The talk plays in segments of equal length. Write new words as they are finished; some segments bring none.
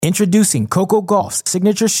Introducing Coco Gauff's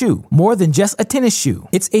signature shoe, more than just a tennis shoe.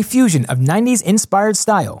 It's a fusion of 90s-inspired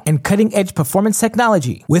style and cutting-edge performance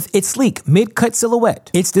technology. With its sleek mid-cut silhouette,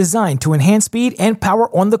 it's designed to enhance speed and power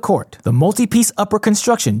on the court. The multi-piece upper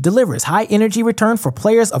construction delivers high-energy return for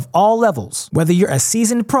players of all levels. Whether you're a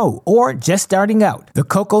seasoned pro or just starting out, the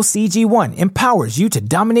Coco CG1 empowers you to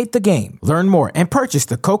dominate the game. Learn more and purchase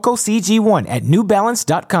the Coco CG1 at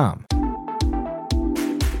NewBalance.com.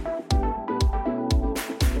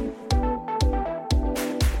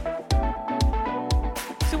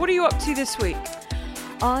 What are you up to this week?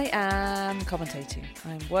 I am commentating.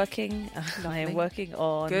 I'm working. I am working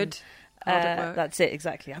on. Good. Hard at work. That's it,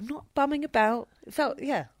 exactly. I'm not bumming about. It felt,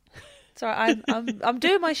 yeah. Sorry, I'm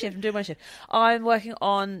doing my shift. I'm working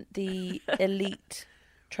on the Elite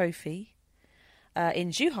Trophy in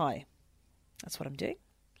Zhuhai. That's what I'm doing.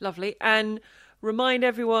 Lovely. And remind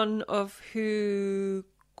everyone of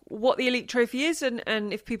what the Elite Trophy is,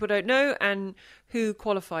 and if people don't know, and who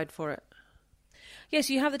qualified for it. Yes,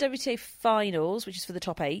 you have the WTA Finals, which is for the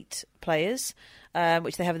top 8 players,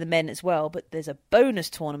 which they have in the men as well. But there's a bonus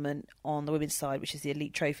tournament on the women's side, which is the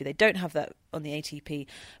Elite Trophy. They don't have that on the ATP,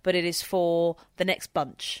 but it is for the next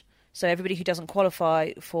bunch. So everybody who doesn't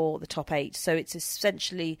qualify for the top 8. So it's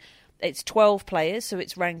essentially, it's 12 players, so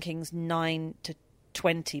it's rankings 9 to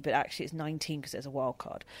 20, but actually it's 19 because there's a wild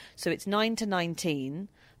card. So it's 9 to 19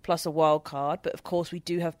 plus a wild card. But of course, we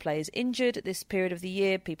do have players injured at this period of the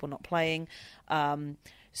year, people not playing.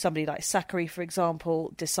 Somebody like Sakkari, for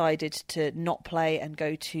example, decided to not play and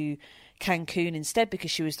go to Cancun instead because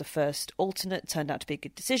she was the first alternate. Turned out to be a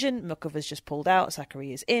good decision. Mukova's just pulled out.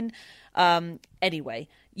 Sakkari is in. Anyway,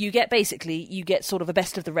 you get sort of a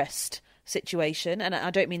best of the rest situation, and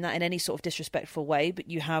I don't mean that in any sort of disrespectful way, but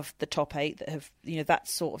you have the top 8 that have,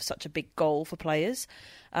 that's sort of such a big goal for players,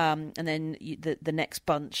 and then the next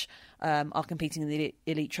bunch are competing in the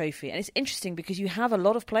Elite Trophy. And it's interesting because you have a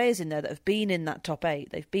lot of players in there that have been in that top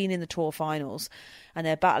 8. They've been in the tour finals and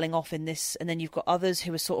they're battling off in this, and then you've got others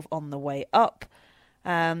who are sort of on the way up,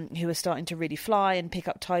 who are starting to really fly and pick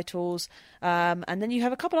up titles, and then you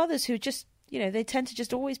have a couple others who just, they tend to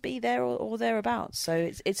just always be there or thereabouts.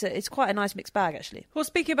 So it's quite a nice mixed bag, actually. Well,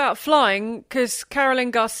 speaking about flying, because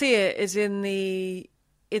Caroline Garcia is in the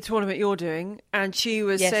tournament you're doing, and she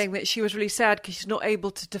was saying that she was really sad because she's not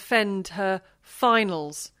able to defend her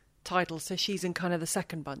finals title, so she's in kind of the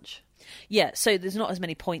second bunch. Yeah, so there's not as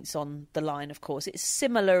many points on the line, of course. It's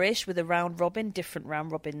similar-ish with a round robin, different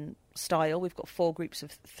round robin style. We've got 4 groups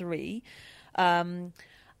of 3.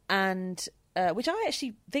 Which I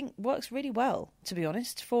actually think works really well, to be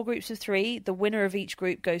honest. 4 groups of 3. The winner of each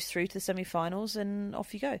group goes through to the semi-finals, and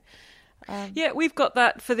off you go. Yeah, we've got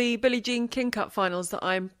that for the Billie Jean King Cup finals that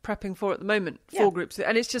I'm prepping for at the moment. 4 groups,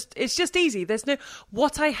 and it's just easy. There's no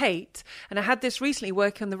what I hate, and I had this recently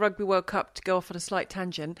working on the Rugby World Cup, to go off on a slight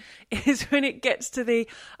tangent, is when it gets to the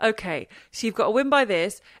so you've got to win by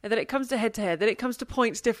this, and then it comes to head, then it comes to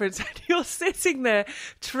points difference, and you're sitting there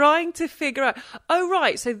trying to figure out,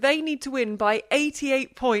 so they need to win by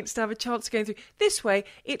 88 points to have a chance of going through. This way,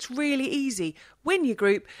 it's really easy. Win your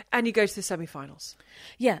group and you go to the semi-finals.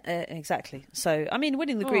 Yeah, exactly. So, I mean,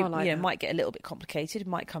 winning the group might get a little bit complicated. It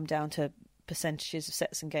might come down to percentages of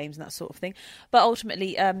sets and games and that sort of thing. But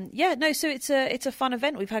ultimately, so it's a fun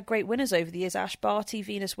event. We've had great winners over the years. Ash Barty,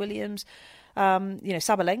 Venus Williams,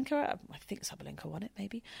 Sabalenka. I think Sabalenka won it,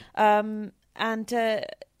 maybe. So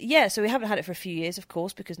we haven't had it for a few years, of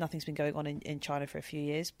course, because nothing's been going on in China for a few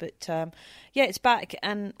years. But it's back.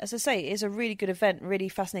 And as I say, it is a really good event, really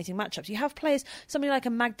fascinating matchups. You have players, somebody like a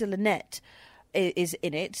Magda Linette is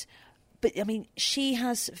in it. But, I mean, she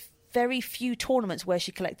has very few tournaments where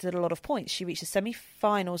she collected a lot of points. She reached the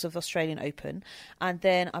semi-finals of the Australian Open. And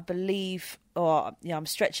then I believe, I'm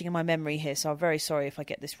stretching in my memory here, so I'm very sorry if I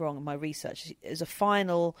get this wrong in my research. It was a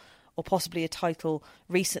final or possibly a title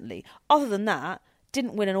recently. Other than that,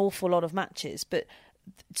 didn't win an awful lot of matches, but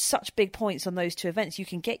such big points on those 2 events, you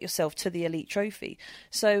can get yourself to the Elite Trophy.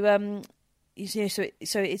 So,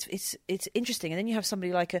 it's interesting. And then you have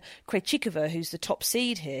somebody like a Krejcikova, who's the top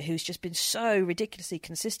seed here, who's just been so ridiculously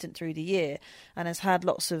consistent through the year and has had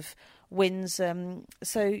lots of wins.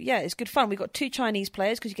 It's good fun. We've got 2 Chinese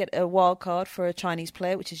players because you get a wild card for a Chinese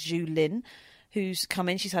player, which is Zhu Lin, who's come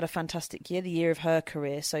in. She's had a fantastic year, the year of her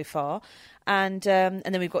career so far. And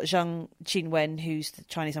then we've got Zhang Qinwen, who's the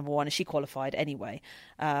Chinese number 1, and she qualified anyway.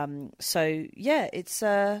 It's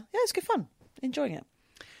good fun. Enjoying it.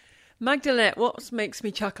 Magdalene, what makes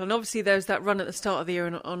me chuckle, and obviously there was that run at the start of the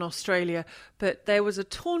year on Australia, but there was a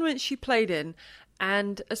tournament she played in,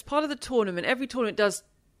 and as part of the tournament, every tournament does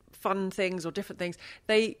fun things or different things.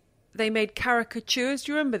 They they made caricatures.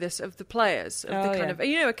 Do you remember this, of the players? Of the kind of,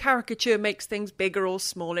 a caricature makes things bigger or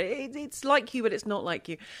smaller. It's like you, but it's not like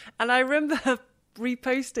you. And I remember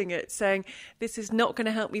reposting it saying, "This is not going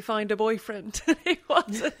to help me find a boyfriend."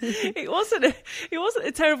 It wasn't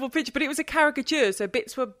a terrible picture, but it was a caricature, so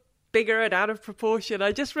bits were bigger and out of proportion.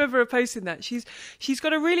 I just remember her posting that. She's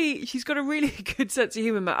got a really good sense of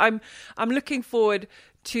humour. I'm looking forward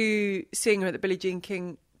to seeing her at the Billie Jean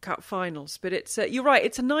King Cup finals. But it's you're right.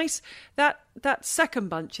 It's a nice that second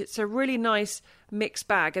bunch. It's a really nice mixed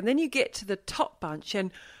bag, and then you get to the top bunch,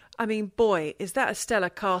 and I mean, boy, is that a stellar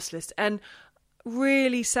cast list. And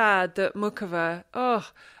really sad that Muchova.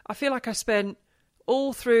 I feel like I spent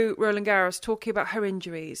all through Roland Garros talking about her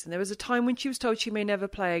injuries, and there was a time when she was told she may never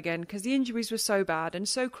play again because the injuries were so bad and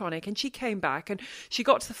so chronic, and she came back and she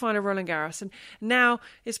got to the final Roland Garros, and now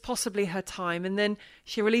is possibly her time. And then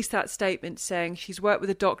she released that statement saying she's worked with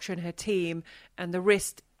a doctor and her team, and the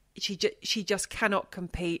wrist, she just cannot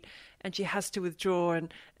compete and she has to withdraw,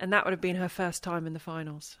 and that would have been her first time in the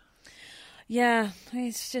finals. Yeah,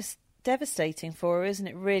 it's just devastating for her, isn't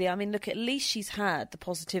it, really? I mean, look, at least she's had the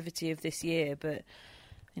positivity of this year, but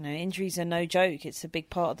injuries are no joke. It's a big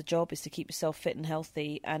part of the job, is to keep yourself fit and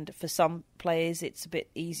healthy, and for some players it's a bit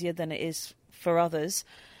easier than it is for others,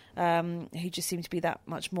 who just seem to be that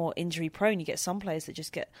much more injury prone. You get some players that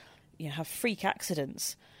just get have freak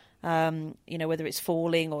accidents, whether it's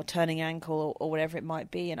falling or turning ankle or whatever it might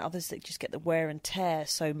be, and others that just get the wear and tear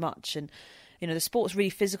so much. And the sport's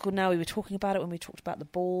really physical now. We were talking about it when we talked about the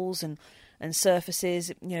balls and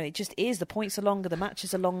surfaces. It just is. The points are longer, the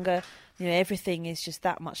matches are longer. Everything is just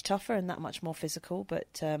that much tougher and that much more physical.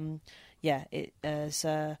 But it is.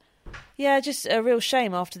 Just a real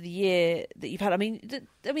shame after the year that you've had. I mean,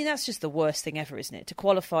 that's just the worst thing ever, isn't it? To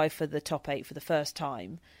qualify for the top 8 for the first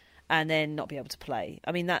time and then not be able to play.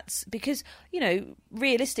 I mean, that's because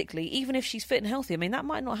realistically, even if she's fit and healthy, I mean, that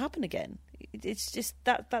might not happen again. It's just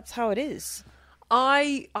that's how it is.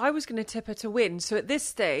 I was going to tip her to win. So at this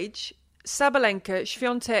stage, Sabalenka,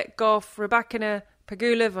 Swiatek, Goff, Rybakina,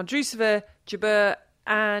 Pegula, Vondrousova, Jabeur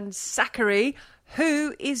and Sakkari.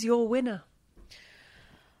 Who is your winner?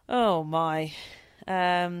 Oh, my.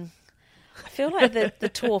 I feel like the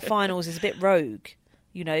tour finals is a bit rogue,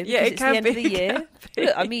 because it's the end of the year.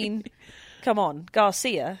 Look, I mean, come on.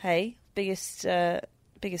 Garcia, hey, biggest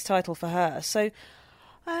title for her. So,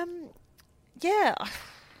 I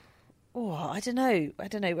don't know.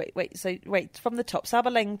 Wait. From the top,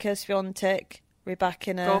 Sabalenka, Swiatek,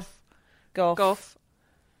 Rybakina, Goff,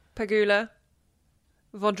 Pegula,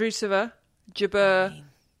 Vondrousova, Jabeur,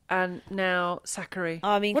 and now Sakkari.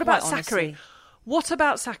 I mean, what about honestly. Sakkari? What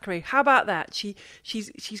about Sakkari? How about that?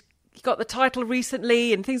 She's got the title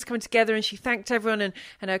recently, and things are coming together, and she thanked everyone and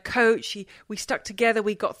her coach. We stuck together.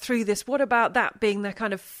 We got through this. What about that being the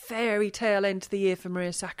kind of fairy tale end to the year for Maria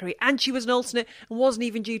Sakkari? And she was an alternate and wasn't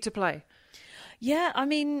even due to play. Yeah, I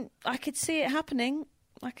mean, I could see it happening.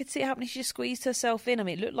 She just squeezed herself in. I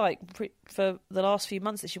mean, it looked like for the last few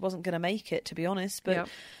months that she wasn't going to make it, to be honest. But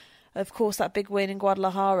of course, that big win in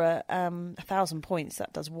Guadalajara, 1,000 points,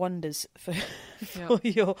 that does wonders for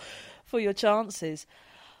your chances.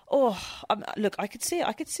 Oh, look, I could see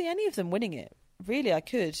any of them winning it. Really, I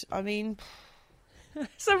could. I mean,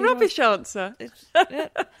 it's a rubbish answer.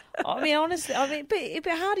 I mean, honestly,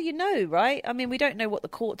 but how do you know, right? I mean, we don't know what the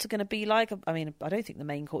courts are going to be like. I mean, I don't think the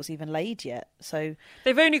main court's even laid yet. So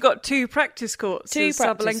they've only got 2 practice courts.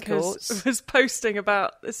 Sabalenka was posting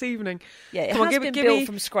about this evening. Yeah, it has been built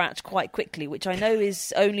from scratch quite quickly, which I know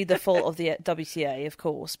is only the fault of the WTA, of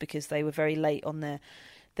course, because they were very late on their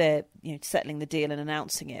settling the deal and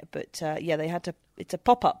announcing it. But they had to. It's a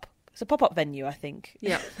pop-up. It's a pop-up venue, I think.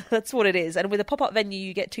 Yeah, that's what it is. And with a pop-up venue,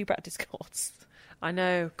 you get 2 practice courts. I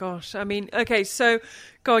know. Gosh, I mean, okay. So,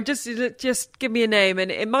 go on. Just give me a name, and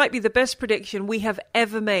it might be the best prediction we have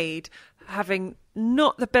ever made, having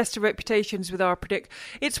not the best of reputations with our predict.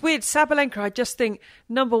 It's weird. Sabalenka, I just think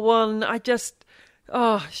number one.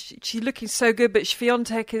 She's looking so good, but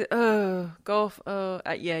Swiatek is, Goff.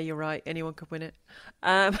 Yeah, you're right. Anyone could win it.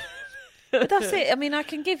 But that's it. I mean, I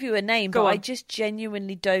can give you a name, but I just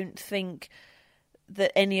genuinely don't think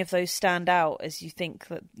that any of those stand out as you think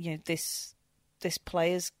that this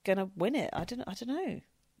player's going to win it. I don't know.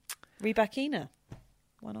 Rybakina.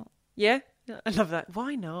 Why not? Yeah, I love that.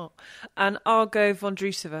 Why not? And I'll go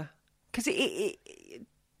Vondrousova because it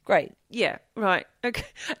great. Yeah, right. Okay.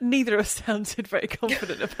 Neither of us sounded very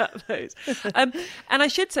confident about those. And I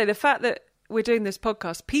should say the fact that we're doing this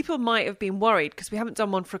podcast, people might have been worried because we haven't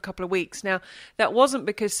done one for a couple of weeks. Now, that wasn't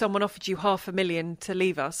because someone offered you $500,000 to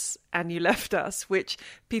leave us and you left us, which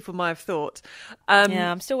people might have thought.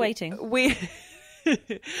 I'm still waiting.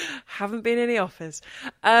 Haven't been any offers.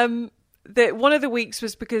 One of the weeks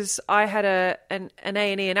was because I had an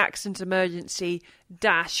A&E, an accident emergency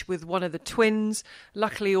dash with one of the twins.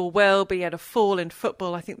 Luckily all well, but he had a fall in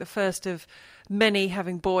football. I think the first of many,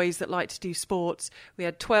 having boys that like to do sports. We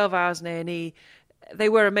had 12 hours in A&E. They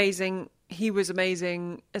were amazing. He was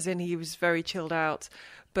amazing, as in he was very chilled out.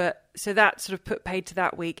 But so that sort of put paid to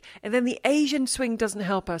that week. And then the Asian swing doesn't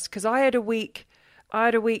help us, because I had a week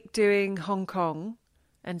doing Hong Kong.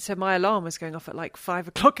 And so my alarm was going off at like 5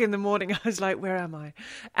 o'clock in the morning. I was like, where am I?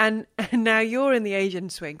 And now you're in the Asian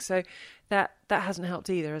swing. So that hasn't helped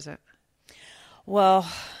either, has it? Well,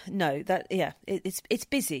 no, it's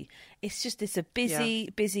busy. It's a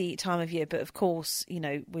busy time of year. But of course,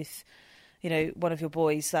 with one of your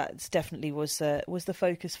boys, that definitely was the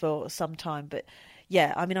focus for some time. But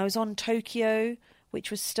yeah, I mean, I was on Tokyo,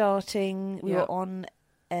 which was starting. We were on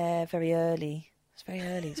very early. It's very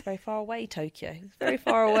early. It's very far away, Tokyo. It's very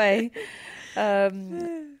far away. So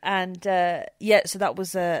that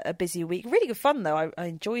was a busy week. Really good fun, though. I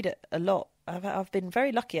enjoyed it a lot. I've been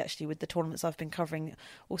very lucky, actually, with the tournaments I've been covering.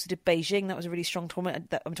 Also did Beijing. That was a really strong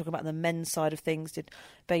tournament. I'm talking about the men's side of things. Did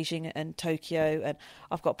Beijing and Tokyo. And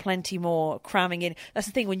I've got plenty more cramming in. That's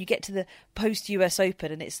the thing, when you get to the post-US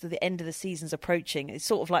Open and it's the end of the season's approaching, it's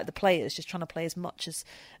sort of like the players just trying to play as much as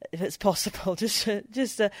it's possible. Just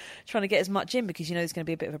trying to get as much in, because there's going to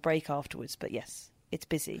be a bit of a break afterwards. But yes, it's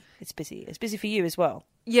busy. It's busy. It's busy for you as well.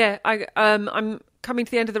 Yeah, I'm coming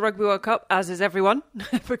to the end of the Rugby World Cup, as is everyone,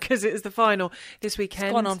 because it is the final this weekend.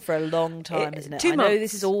 It's gone on for a long time, isn't it? 2 months. I know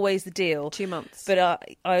this is always the deal. 2 months. But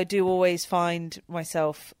I do always find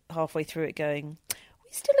myself halfway through it going,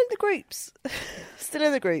 we're still in the groups. Still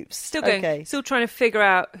in the groups. Still going. Okay. Still trying to figure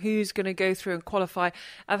out who's going to go through and qualify.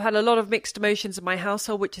 I've had a lot of mixed emotions in my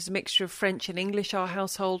household, which is a mixture of French and English, our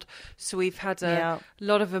household. So we've had a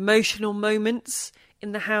lot of emotional moments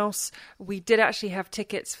in the house. We did actually have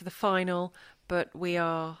tickets for the final, but we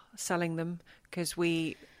are selling them because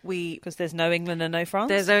because there's no England and no France.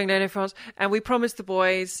 There's no England and no France, and we promised the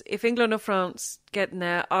boys if England or France get in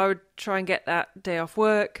there, I would try and get that day off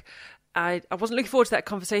work. I wasn't looking forward to that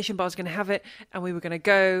conversation, but I was going to have it, and we were going to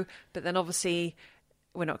go. But then obviously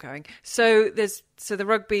we're not going. So the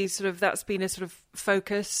rugby that's been a sort of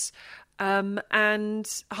focus, and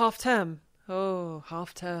half term. Oh,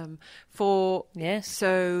 half term for yes.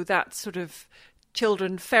 So that's sort of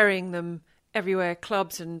children ferrying them everywhere,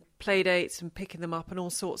 clubs and play dates and picking them up and all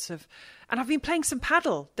sorts of. And I've been playing some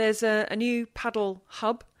paddle. There's a new paddle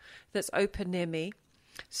hub that's open near me.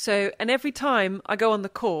 So, and every time I go on the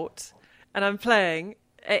court and I'm playing,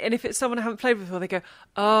 and if it's someone I haven't played with before, they go,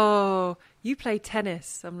 "Oh, you play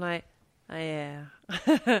tennis?" I'm like, "Oh, yeah,"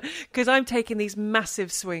 because I'm taking these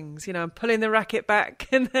massive swings. I'm pulling the racket back,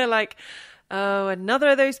 and they're like, "Oh, another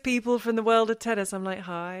of those people from the world of tennis." I'm like,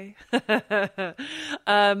 "Hi."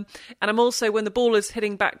 And I'm also, when the ball is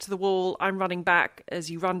hitting back to the wall, I'm running back as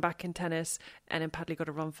you run back in tennis, and in paddle you've got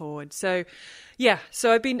to run forward. So, yeah.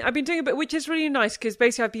 So I've been doing a bit, which is really nice, because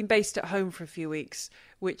basically I've been based at home for a few weeks,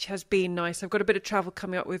 which has been nice. I've got a bit of travel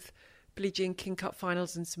coming up with Billie Jean King Cup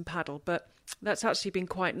finals and some paddle, but that's actually been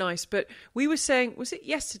quite nice. But we were saying, was it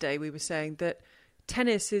yesterday? We were saying that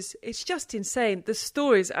tennis it's just insane. The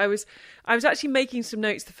stories, I was actually making some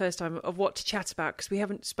notes the first time of what to chat about, because we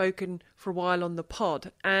haven't spoken for a while on the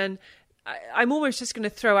pod, and I'm almost just going to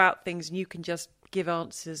throw out things and you can just give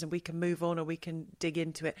answers and we can move on, or we can dig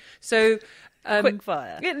into it. So quick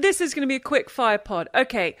fire. This is going to be a quick fire pod.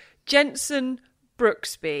 Okay, Jenson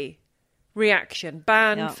Brooksby reaction,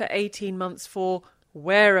 banned for 18 months for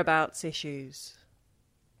whereabouts issues.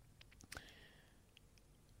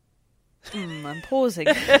 I'm pausing.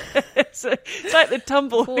 It's like the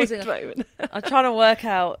tumbleweed moment. I'm trying to work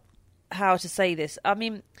out how to say this. I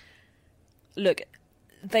mean, look,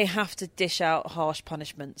 they have to dish out harsh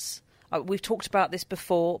punishments. We've talked about this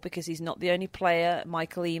before, because he's not the only player.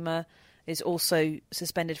 Michael Emer is also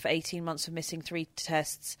suspended for 18 months for missing 3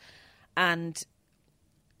 tests. And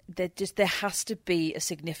there has to be a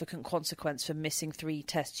significant consequence for missing 3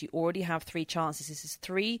 tests. You already have 3 chances. This is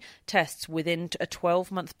 3 tests within a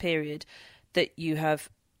 12-month period that you have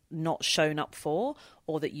not shown up for,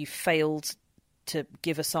 or that you failed to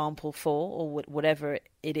give a sample for, or whatever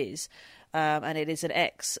it is. And it is an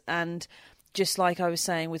X. And just like I was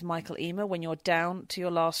saying with Michael Emer, when you're down to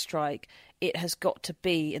your last strike, it has got to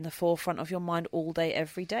be in the forefront of your mind all day,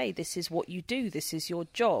 every day. This is what you do. This is your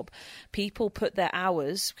job. People put their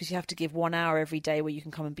hours, because you have to give 1 hour every day where you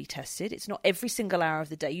can come and be tested. It's not every single hour of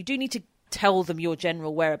the day. You do need to tell them your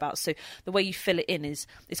general whereabouts. So the way you fill it in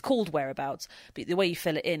it's called whereabouts, but the way you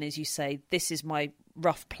fill it in is you say, this is my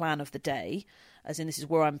rough plan of the day. as in this is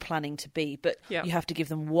where I'm planning to be. But you have to give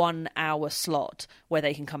them 1 hour slot where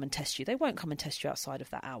they can come and test you. They won't come and test you outside of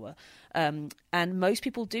that hour. And most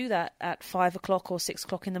people do that at 5 o'clock or 6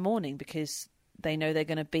 o'clock in the morning because they know they're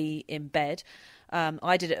going to be in bed.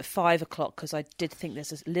 I did it at 5 o'clock because I did think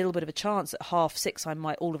there's a little bit of a chance at 6:30 I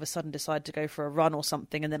might all of a sudden decide to go for a run or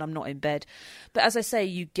something and then I'm not in bed. But as I say,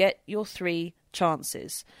 you get your 3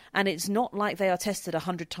 chances, and it's not like they are tested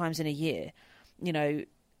 100 times in a year. You know,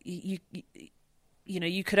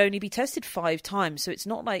 you could only be tested 5 times, so it's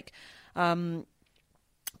not like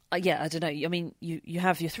I don't know. I mean, you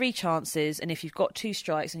have your 3 chances, and if you've got 2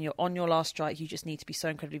 strikes and you're on your last strike, you just need to be so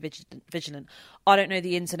incredibly vigilant. I don't know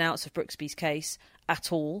the ins and outs of Brooksby's case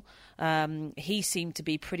at all. He seemed to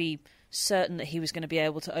be pretty certain that he was going to be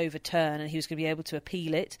able to overturn and he was going to be able to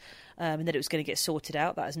appeal it, and that it was going to get sorted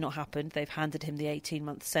out. That has not happened. They've handed him the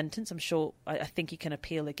 18-month sentence. I'm sure. I think he can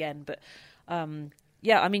appeal again, but. I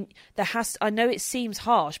mean, I know it seems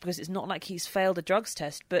harsh because it's not like he's failed a drugs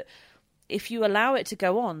test, but if you allow it to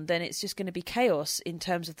go on, then it's just going to be chaos in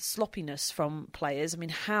terms of the sloppiness from players. I mean,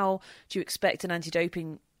 how do you expect an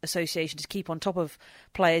anti-doping association to keep on top of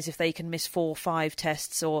players if they can miss 4 or 5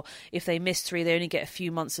 tests, or if they miss 3, they only get a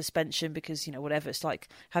few months suspension because, whatever, it's like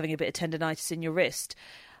having a bit of tendonitis in your wrist.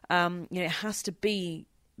 It has to be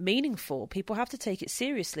meaningful. People have to take it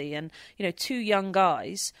seriously. And, 2 young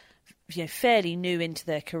guys, fairly new into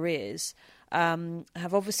their careers,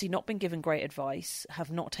 have obviously not been given great advice,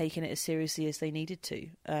 have not taken it as seriously as they needed to,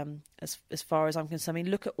 as far as I'm concerned. I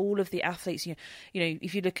mean, look at all of the athletes,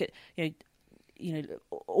 if you look at,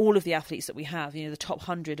 all of the athletes that we have, the top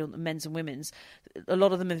 100 on the men's and women's, a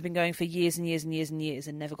lot of them have been going for years and years and years and years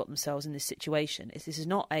and never got themselves in this situation. This is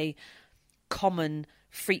not a common,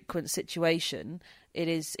 frequent situation.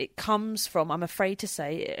 It comes from, I'm afraid to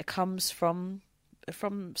say, it comes from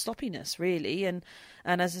sloppiness, really, and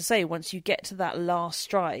as I say, once you get to that last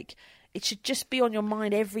strike, it should just be on your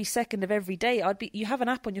mind every second of every day. You have an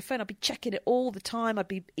app on your phone, I'd be checking it all the time, I'd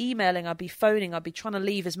be emailing, I'd be phoning, I'd be trying to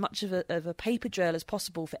leave as much of a paper trail as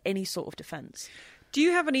possible for any sort of defence. Do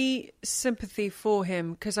you have any sympathy for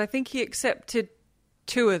him? Because I think he accepted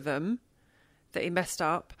 2 of them that he messed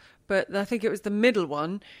up, but I think it was the middle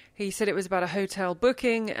one. He said it was about a hotel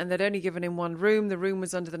booking and they'd only given him 1 room. The room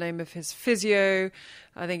was under the name of his physio.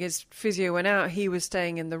 I think his physio went out. He was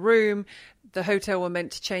staying in the room. The hotel were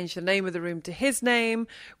meant to change the name of the room to his name.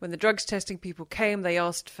 When the drugs testing people came, they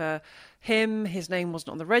asked for him. His name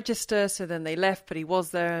wasn't on the register, so then they left, but he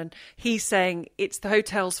was there. And he's saying it's the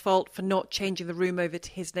hotel's fault for not changing the room over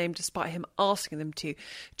to his name despite him asking them to.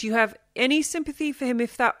 Do you have any sympathy for him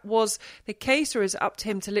if that was the case, or is it up to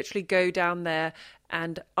him to literally go down there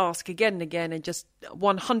and ask again and again and just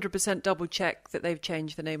 100% double check that they've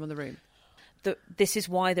changed the name on the room? This is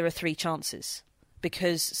why there are 3 chances,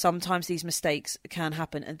 because sometimes these mistakes can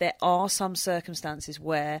happen, and there are some circumstances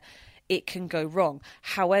where it can go wrong.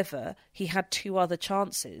 However, he had 2 other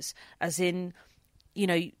chances, as in,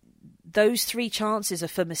 those 3 chances are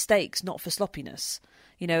for mistakes, not for sloppiness.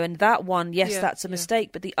 And that one, yes, that's a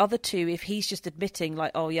mistake, but the other 2, if he's just admitting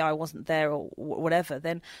like, oh yeah, I wasn't there or whatever,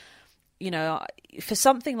 then for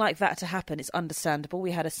something like that to happen, it's understandable.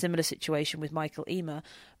 We had a similar situation with Michael Emer,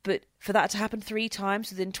 but for that to happen 3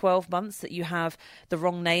 times within 12 months, that you have the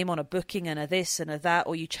wrong name on a booking and a this and a that,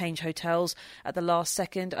 or you change hotels at the last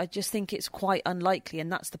second, I just think it's quite unlikely.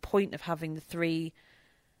 And that's the point of having the three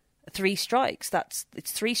strikes.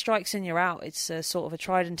 It's 3 strikes and you're out. It's a sort of a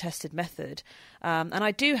tried and tested method. And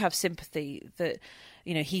I do have sympathy that,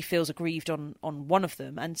 he feels aggrieved on one of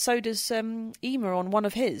them, and so does Emer on one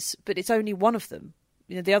of his, but it's only one of them.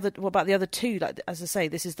 What about the other 2? Like, as I say,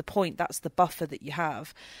 this is the point. That's the buffer that you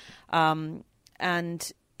have. And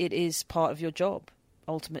it is part of your job.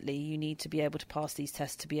 Ultimately, you need to be able to pass these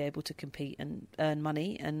tests to be able to compete and earn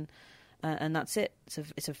money, and that's it.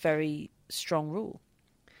 It's a very strong rule.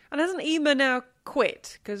 And hasn't Emer now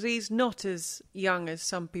quit? Because he's not as young as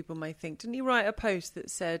some people may think. Didn't he write a post that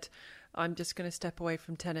said, I'm just going to step away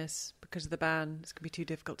from tennis because of the ban. It's going to be too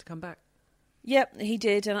difficult to come back. Yep, he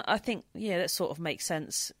did. And I think, that sort of makes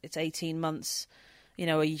sense. It's 18 months.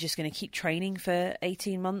 Are you just going to keep training for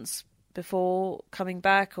 18 months before coming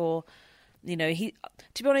back? Or, to be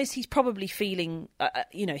honest, he's probably feeling,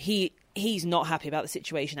 he's not happy about the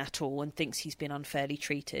situation at all and thinks he's been unfairly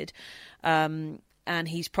treated. And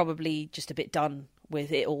he's probably just a bit done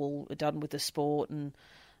with it all, done with the sport. And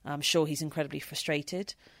I'm sure he's incredibly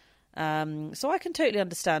frustrated. So I can totally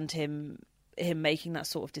understand him making that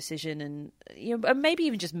sort of decision, and and maybe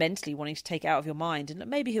even just mentally wanting to take it out of your mind. And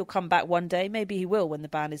maybe he'll come back one day, maybe he will when the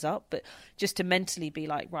ban is up. But just to mentally be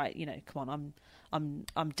like, right, come on, I'm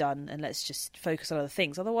done and let's just focus on other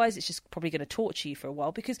things. Otherwise, it's just probably going to torture you for a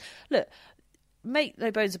while. Because look, make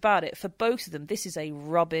no bones about it, for both of them, this is a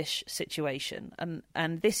rubbish situation,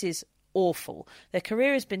 and this is awful. Their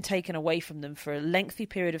career has been taken away from them for a lengthy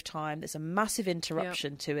period of time. There's a massive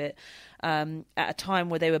interruption to it at a time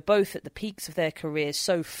where they were both at the peaks of their careers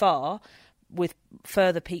so far, with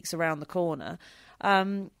further peaks around the corner.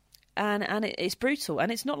 And it's brutal.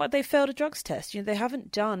 And it's not like they failed a drugs test. They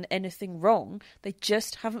haven't done anything wrong. They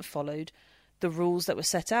just haven't followed the rules that were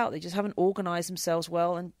set out. They just haven't organised themselves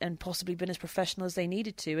well and possibly been as professional as they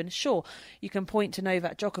needed to. And sure, you can point to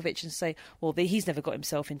Novak Djokovic and say, well, he's never got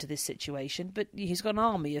himself into this situation, but he's got an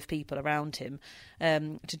army of people around him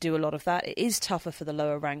to do a lot of that. It is tougher for the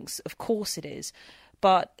lower ranks. Of course it is.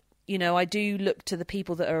 But, I do look to the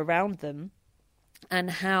people that are around them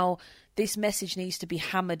and how this message needs to be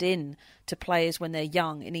hammered in to players when they're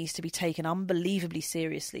young. It needs to be taken unbelievably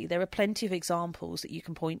seriously. There are plenty of examples that you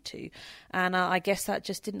can point to, and I guess that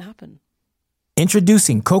just didn't happen.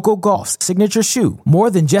 Introducing Coco Gauff's signature shoe, more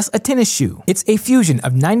than just a tennis shoe. It's a fusion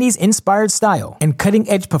of 90s inspired style and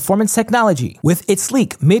cutting-edge performance technology. With its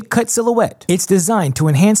sleek mid-cut silhouette, it's designed to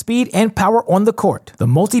enhance speed and power on the court. The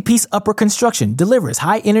multi-piece upper construction delivers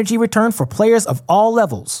high-energy return for players of all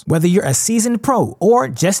levels. Whether you're a seasoned pro or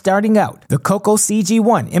just starting out, the Coco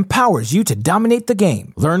CG1 empowers you to dominate the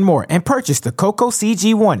game. Learn more and purchase the Coco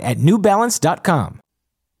CG1 at newbalance.com.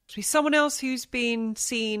 Someone else who's been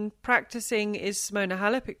seen practicing is Simona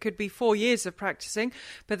Halep. It could be 4 years of practicing,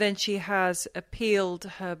 but then she has appealed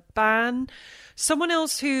her ban. Someone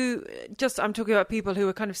else who, I'm talking about people who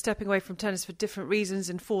are kind of stepping away from tennis for different reasons,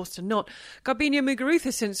 enforced or not. Garbiñe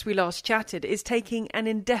Muguruza, since we last chatted, is taking an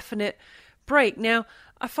indefinite break. Now,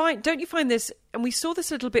 don't you find this, and we saw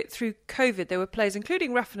this a little bit through COVID, there were players,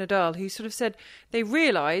 including Rafa Nadal, who sort of said they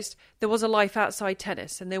realised there was a life outside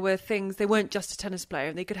tennis and there were things, they weren't just a tennis player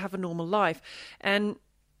and they could have a normal life. And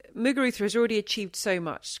Muguruza has already achieved so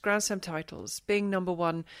much, Grand Slam titles, being number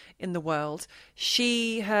one in the world.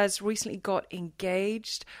 She has recently got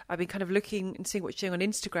engaged. I've been kind of looking and seeing what she's doing on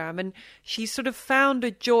Instagram, and she's sort of found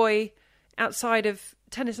a joy outside of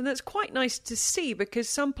tennis, and that's quite nice to see, because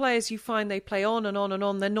some players you find they play on and on and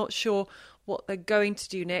on, they're not sure what they're going to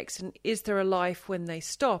do next, and is there a life when they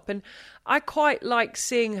stop. And I quite like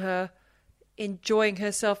seeing her enjoying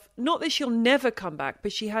herself. Not that she'll never come back,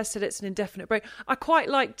 but she has said it's an indefinite break. I quite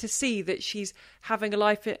like to see that she's having a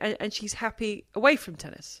life and she's happy away from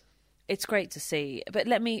tennis. It's great to see. But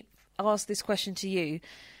let me ask this question to you.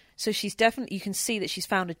 So she's definitely, you can see that she's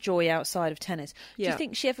found a joy outside of tennis. Do you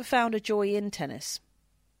think she ever found a joy in tennis?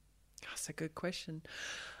 That's a good question.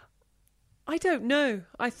 I don't know.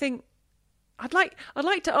 I think I'd like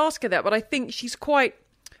to ask her that, but I think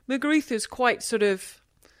Muguruza's quite sort of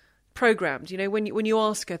programmed. When you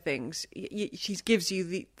ask her things, she gives you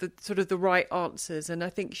the sort of the right answers, and I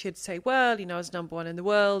think she'd say, well, I was number one in the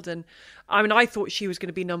world, and I thought she was going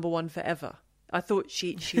to be number one forever. I thought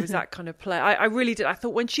she was that kind of player. I really did. I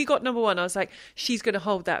thought when she got number one, I was like, she's going to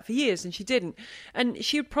hold that for years, and she didn't. And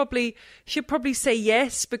she'd probably say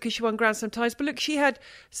yes because she won Grand Slam titles. But look, she had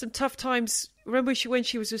some tough times. Remember when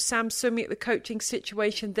she was with Sam Sumi at the coaching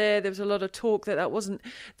situation there was a lot of talk that wasn't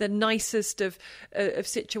the nicest of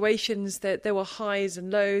situations, that there were highs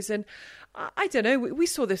and lows. And I don't know, we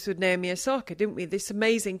saw this with Naomi Osaka, didn't we? This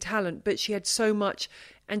amazing talent, but she had so much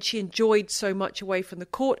and she enjoyed so much away from the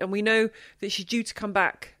court. And we know that she's due to come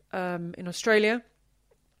back in Australia,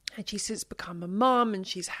 and she's since become a mum and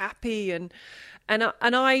she's happy. And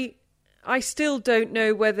I still don't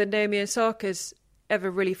know whether Naomi Osaka's ever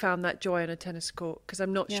really found that joy on a tennis court, because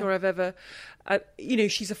I'm not sure I've ever,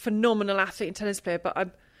 she's a phenomenal athlete and tennis player,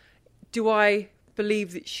 but do I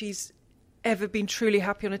believe that she's ever been truly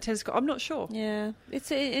happy on a tennis court? I'm not sure. Yeah, it's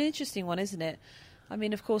an interesting one, isn't it? I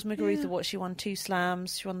mean, of course, Muguruza, she won 2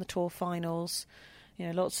 slams, she won the tour finals,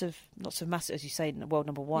 lots of massive, as you say, world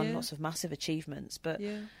number one, lots of massive achievements. But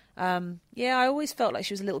I always felt like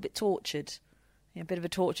she was a little bit tortured. A bit of a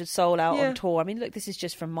tortured soul out on tour. I mean, look, this is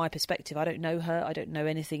just from my perspective. I don't know her. I don't know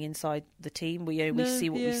anything inside the team. We see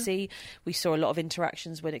what we see. We saw a lot of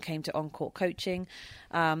interactions when it came to on-court coaching.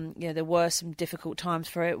 There were some difficult times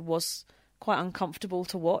for her. It was quite uncomfortable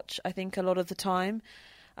to watch, I think, a lot of the time.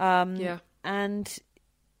 And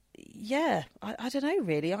I don't know,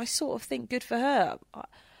 really. I sort of think good for her.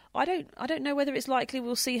 I don't know whether it's likely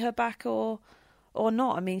we'll see her back or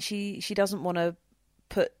not. I mean, she doesn't want to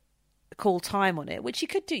call time on it, which you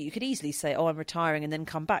could do. You could easily say, I'm retiring, and then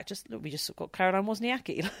come back. We just got Caroline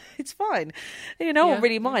Wozniacki. It's fine. No one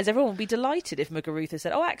really minds. Everyone would be delighted if Muguruza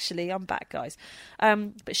said, actually, I'm back, guys.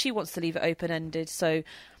 But she wants to leave it open-ended. So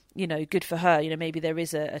good for her. Maybe there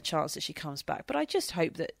is a chance that she comes back. But I just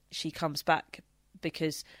hope that she comes back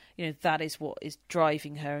because, that is what is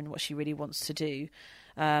driving her and what she really wants to do.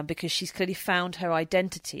 Because she's clearly found her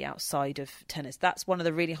identity outside of tennis. That's one of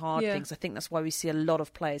the really hard things. I think that's why we see a lot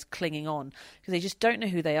of players clinging on because they just don't know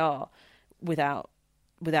who they are without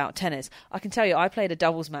tennis. I can tell you, I played a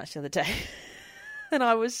doubles match the other day and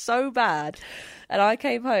I was so bad. And I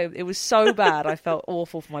came home, it was so bad, I felt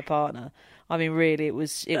awful for my partner. I mean, really, it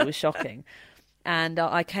was shocking. And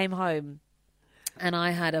I came home and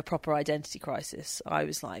I had a proper identity crisis. I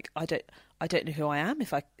was like, I don't know who I am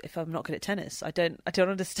if I'm not good at tennis. I don't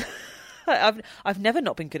understand. I've never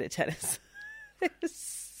not been good at tennis. It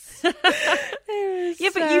was but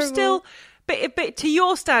terrible. you still, but to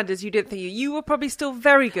your standards, you didn't think you were probably still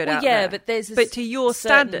very good at. Yeah, there. but to your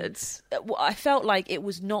certain, standards, I felt like it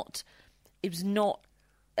was not. It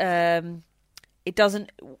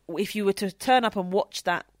doesn't. If you were to turn up and watch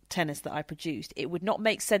that tennis that I produced, it would not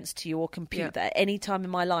make sense to you or compute that at any time in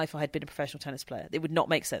my life I had been a professional tennis player. It would not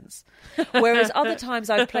make sense. Whereas other times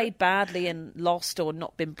I've played badly and lost or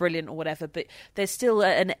not been brilliant or whatever, but there's still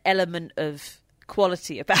an element of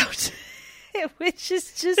quality about it, which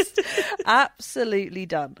is just absolutely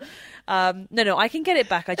done. No, I can get it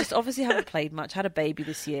back. I just obviously haven't played much. Had a baby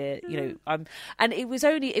this year, and it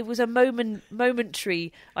was a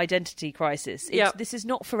momentary identity crisis. This is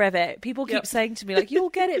not forever. People keep saying to me like, "You'll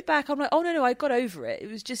get it back." I'm like, "Oh no, I got over it."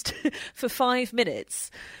 It was just for 5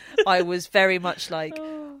 minutes. I was very much like,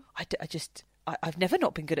 I've never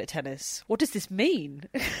not been good at tennis. What does this mean?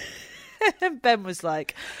 And Ben was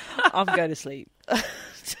like, "I'm going to sleep."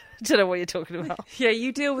 Don't know what you're talking about. Yeah,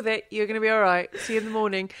 you deal with it. You're going to be all right. See you in the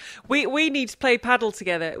morning. We need to play paddle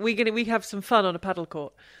together. We have some fun on a paddle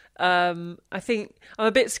court. I think I'm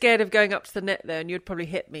a bit scared of going up to the net there, and you'd probably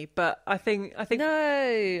hit me. But I think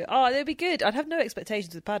no. Oh, that'd be good. I'd have no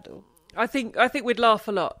expectations with paddle. I think we'd laugh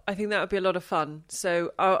a lot. I think that would be a lot of fun.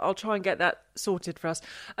 So I'll try and get that sorted for us.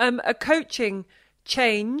 A coaching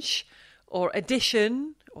change or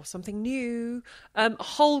addition or something new.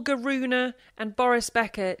 Holger Rune and Boris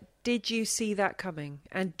Becker. Did you see that coming?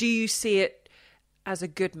 And do you see it as a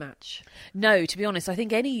good match? No, to be honest, I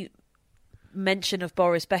think any mention of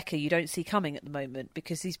Boris Becker you don't see coming at the moment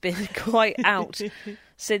because he's been quite out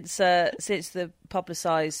since the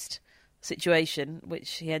publicised situation,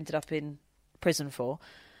 which he ended up in prison for.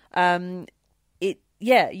 You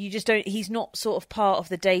just don't. He's not sort of part of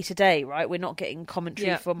the day to day, right? We're not getting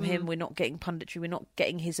commentary from him. We're not getting punditry. We're not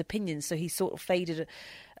getting his opinions. So he's sort of faded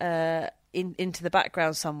into the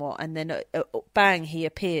background somewhat, and then bang, he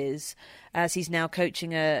appears as he's now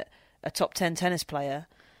coaching a top 10 tennis player,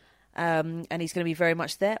 and he's going to be very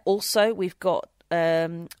much there. Also, we've got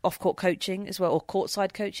off-court coaching as well, or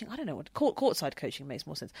courtside coaching. I don't know what courtside coaching makes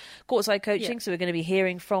more sense. Courtside coaching. So we're going to be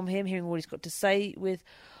hearing from him, hearing what he's got to say with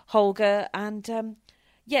Holger, and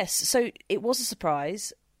yes, so it was a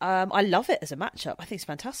surprise. I love it as a matchup. I think it's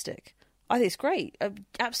fantastic. I think it's great.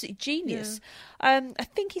 Absolutely genius. Yeah. I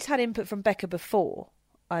think he's had input from Becker before,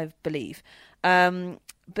 I believe. No,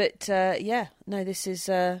 this is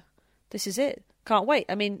it. Can't wait.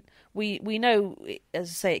 I mean, we know, as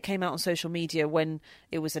I say, it came out on social media when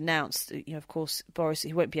it was announced. Of course, Boris,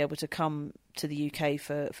 he won't be able to come to the UK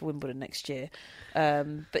for Wimbledon next year,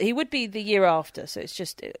 but he would be the year after. So it's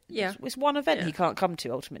just it's one event he can't come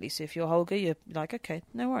to ultimately. So if you're Holger, you're like, okay,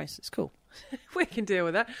 no worries, it's cool. We can deal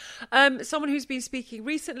with that. Someone who's been speaking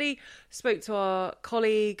recently spoke to our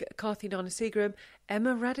colleague Karthi Gnanasegaram,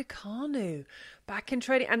 Emma Raducanu, back in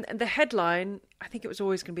training, and the headline, I think it was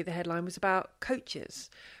always going to be the headline, was about coaches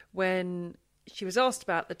when she was asked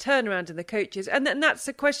about the turnaround in the coaches, and that's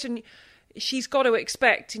a question she's got to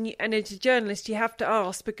expect, and as a journalist you have to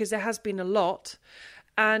ask because there has been a lot,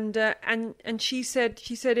 and she said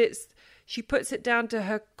she puts it down to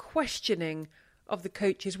her questioning of the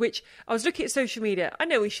coaches, which I was looking at social media. I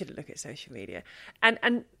know we shouldn't look at social media,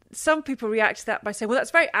 and some people react to that by saying, well,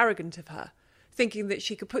 that's very arrogant of her, thinking that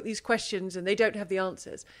she could put these questions and they don't have the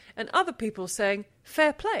answers, and other people saying,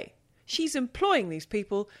 fair play. She's employing these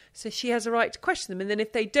people, so she has a right to question them. And then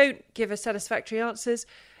if they don't give her satisfactory answers,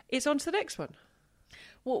 it's on to the next one.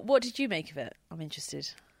 What did you make of it? I'm interested.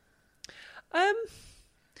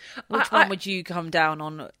 Which one would you come down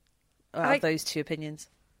on those two opinions?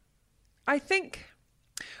 I think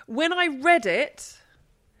when I read it,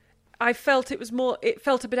 I felt it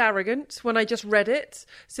felt a bit arrogant when I just read it.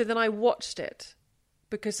 So then I watched it,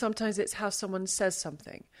 because sometimes it's how someone says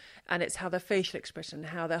something, and it's how their facial expression,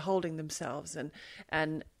 how they're holding themselves,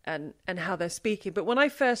 and how they're speaking. But when I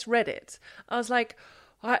first read it, I was like,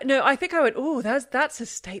 I think I went, oh, that's a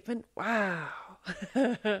statement. Wow.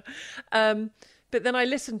 But then I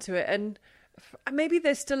listen to it, and maybe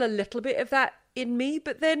there's still a little bit of that in me,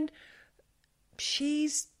 but then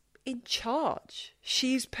she's in charge.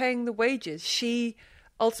 She's paying the wages. She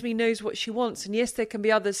ultimately knows what she wants. And yes, there can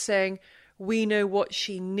be others saying, we know what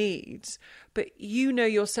she needs, but you know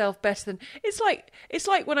yourself better than... It's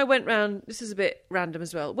like when I went round, this is a bit random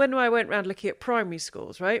as well, when I went round looking at primary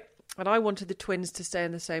schools, right? And I wanted the twins to stay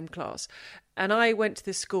in the same class. And I went to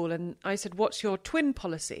this school and I said, what's your twin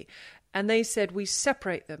policy? And they said, we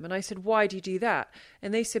separate them. And I said, why do you do that?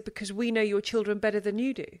 And they said, because we know your children better than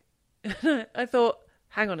you do. I thought,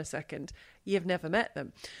 hang on a second, you've never met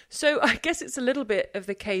them. So I guess it's a little bit of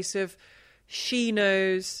the case of she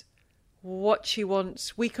knows what she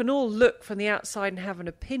wants. We can all look from the outside and have an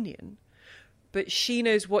opinion, but she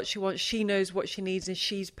knows what she wants, she knows what she needs, and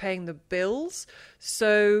she's paying the bills.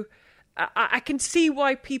 So I can see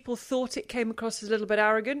why people thought it came across as a little bit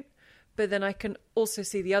arrogant, but then I can also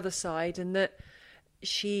see the other side, and that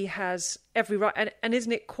she has every right. And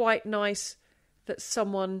isn't it quite nice that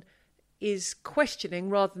someone is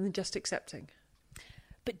questioning rather than just accepting?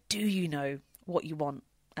 But do you know what you want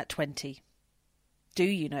at 20? Do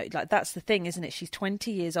you know? Like, that's the thing, isn't it? She's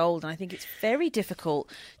 20 years old, and I think it's very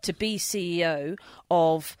difficult to be CEO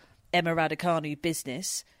of Emma Raducanu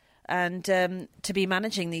business and to be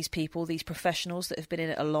managing these people, these professionals that have been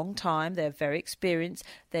in it a long time. They're very experienced.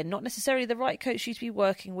 They're not necessarily the right coach you to be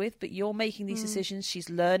working with, but you're making these decisions. She's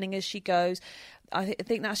learning as she goes. I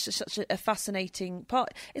think that's just such a fascinating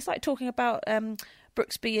part. It's like talking about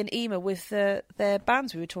Brooksby and Ema with their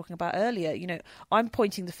bands we were talking about earlier. You know, I'm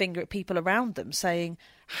pointing the finger at people around them saying,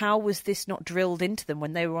 how was this not drilled into them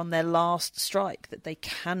when they were on their last strike, that they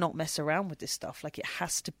cannot mess around with this stuff? Like, it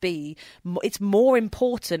has to be, it's more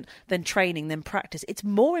important than training, than practice. It's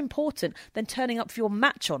more important than turning up for your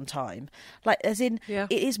match on time. Like, as in, It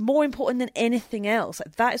is more important than anything else.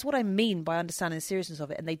 Like, that is what I mean by understanding the seriousness of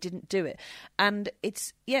it, and they didn't do it. And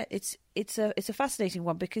it's a fascinating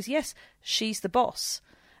one, because yes, she's the boss.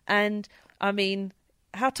 And I mean,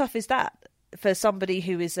 how tough is that for somebody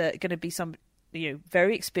who is going to be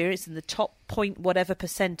very experienced in the top point whatever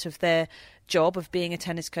 % of their job of being a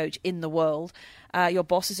tennis coach in the world? Your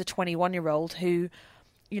boss is a 21-year-old who,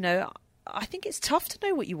 I think it's tough to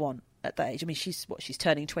know what you want at that age. I mean, she's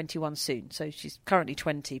turning 21 soon, so she's currently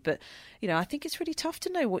 20. But, I think it's really tough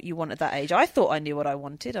to know what you want at that age. I thought I knew what I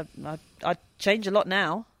wanted. I'd change a lot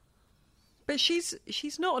now. But she's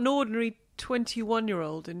not an ordinary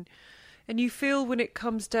 21-year-old, and you feel when it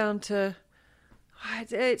comes down to...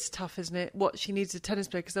 It's tough, isn't it, what she needs a tennis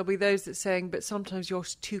player? Because there'll be those that saying, but sometimes you're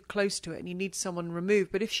too close to it and you need someone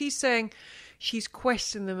removed. But if she's saying she's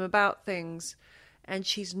questioning them about things and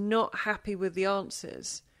she's not happy with the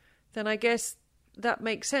answers, then I guess that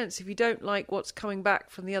makes sense. If you don't like what's coming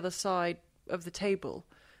back from the other side of the table,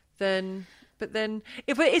 then... But then,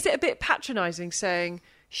 is it a bit patronising saying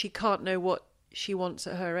she can't know what she wants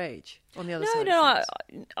at her age on the other side?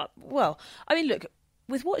 Well, I mean, look...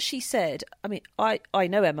 With what she said, I mean, I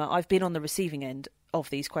know Emma. I've been on the receiving end of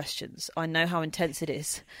these questions. I know how intense it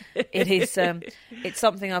is. It is. It's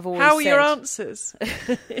something I've always said. How are your answers?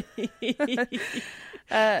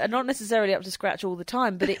 Not necessarily up to scratch all the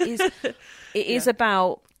time, but it is. It is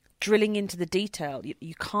about drilling into the detail.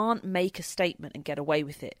 You can't make a statement and get away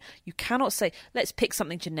with it. You cannot say, "Let's pick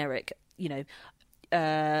something generic."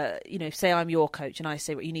 Say I'm your coach, and I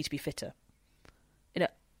say, "Well, you need to be fitter."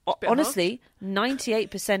 Honestly,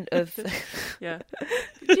 98% of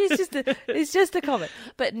it's just a comment,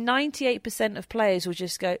 but 98% of players will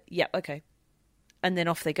just go, "Yeah, okay," and then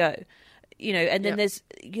off they go. And then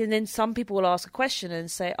then some people will ask a question and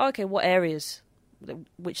say, oh, "Okay, what areas?"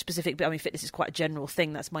 Which specific? I mean, fitness is quite a general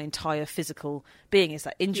thing. That's my entire physical being. Is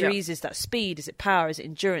that injuries? Is that speed? Is it power? Is it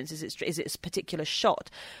endurance? Is it a particular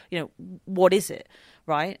shot? What is it?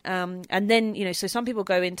 Right. And then, so some people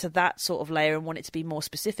go into that sort of layer and want it to be more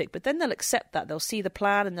specific, but then they'll accept that. They'll see the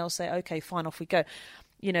plan and they'll say, okay, fine, off we go.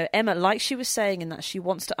 Emma, like she was saying, in that she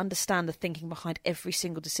wants to understand the thinking behind every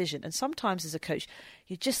single decision. And sometimes as a coach,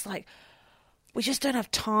 you're just like, we just don't have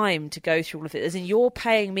time to go through all of it. As in, you're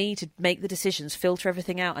paying me to make the decisions, filter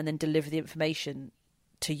everything out, and then deliver the information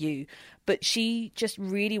to you. But she just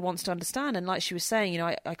really wants to understand. And like she was saying,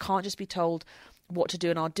 I can't just be told what to do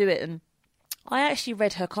and I'll do it. And I actually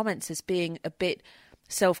read her comments as being a bit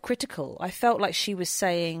self-critical. I felt like she was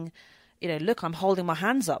saying, look, I'm holding my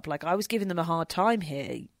hands up. Like, I was giving them a hard time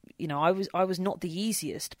here. I was not the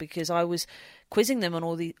easiest, because I was quizzing them on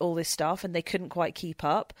all this stuff and they couldn't quite keep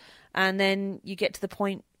up. And then you get to the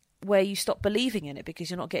point where you stop believing in it because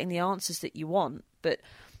you're not getting the answers that you want. But,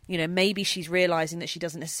 maybe she's realising that she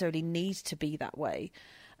doesn't necessarily need to be that way,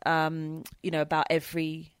 about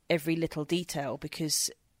every every little detail,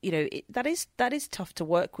 because that is tough to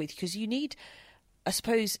work with, because you need, I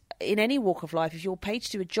suppose, in any walk of life, if you're paid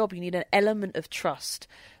to do a job, you need an element of trust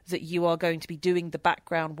that you are going to be doing the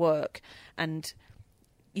background work and,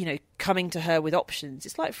 coming to her with options.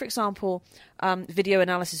 It's like, for example, video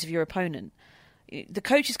analysis of your opponent. The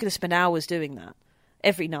coach is going to spend hours doing that.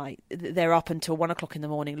 Every night they're up until 1 o'clock in the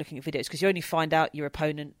morning looking at videos, because you only find out your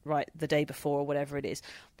opponent the day before or whatever it is.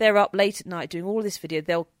 They're up late at night doing all this video.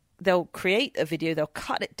 They'll create a video, they'll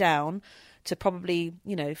cut it down to probably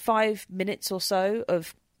 5 minutes or so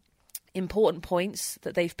of important points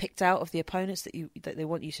that they've picked out of the opponents that they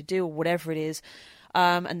want you to do, or whatever it is,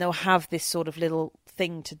 and they'll have this sort of little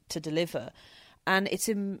thing to deliver. And it's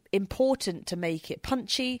important to make it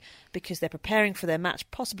punchy, because they're preparing for their match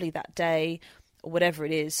possibly that day or whatever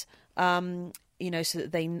it is, so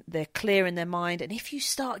that they're clear in their mind. And if you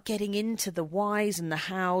start getting into the whys and the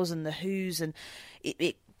hows and the whos, and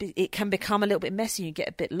it can become a little bit messy, you get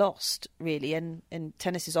a bit lost, really, and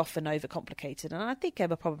tennis is often overcomplicated. And I think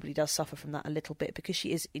Emma probably does suffer from that a little bit, because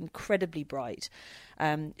she is incredibly bright.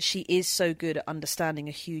 She is so good at understanding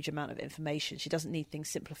a huge amount of information. She doesn't need things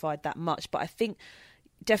simplified that much, but I think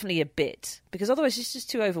definitely a bit, because otherwise it's just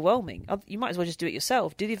too overwhelming. You might as well just do it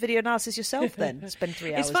yourself. Do the video analysis yourself then. Spend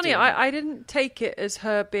 3 hours. It's funny, I didn't take it as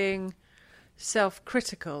her being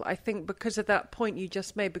self-critical. I think because of that point you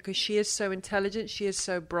just made, because she is so intelligent, she is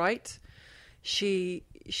so bright, she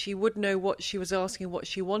would know what she was asking, what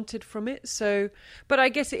she wanted from it. So, but I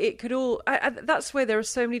guess it could all, that's where there are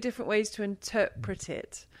so many different ways to interpret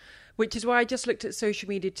it, which is why I just looked at social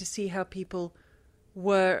media to see how people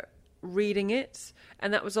were reading it.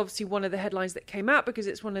 And that was obviously one of the headlines that came out, because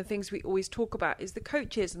it's one of the things we always talk about is the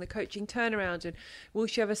coaches and the coaching turnaround, and will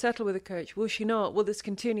she ever settle with a coach, will she not, will this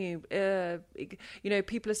continue,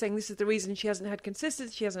 people are saying this is the reason she hasn't had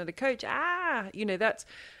consistency, she hasn't had a coach.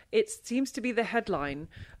 It seems to be the headline,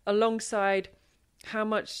 alongside how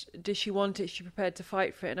much does she want it, is she prepared to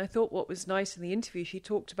fight for it. And I thought what was nice in the interview, she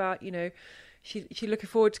talked about she's looking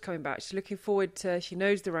forward to coming back, she's looking forward to, she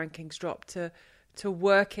knows the rankings dropped, to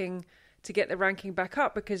working to get the ranking back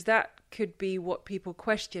up, because that could be what people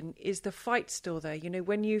question, is the fight still there?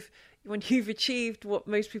 When you've achieved what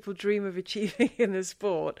most people dream of achieving in the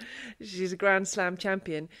sport, she's a Grand Slam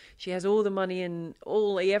champion, she has all the money and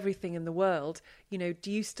everything in the world,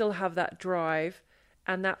 do you still have that drive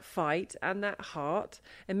and that fight and that heart?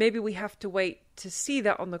 And maybe we have to wait to see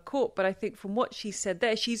that on the court. But I think from what she said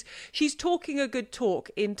there, she's talking a good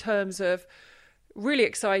talk in terms of really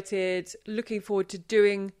excited, looking forward to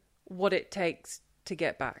doing what it takes to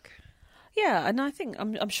get back. Yeah, and I think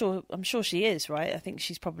I'm sure she is, right. I think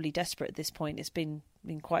she's probably desperate at this point. It's been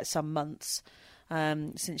quite some months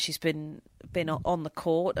since she's been on the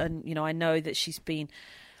court, and I know that she's been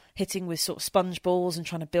hitting with sort of sponge balls and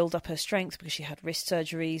trying to build up her strength, because she had wrist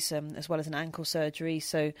surgeries as well as an ankle surgery.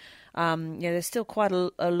 So there's still quite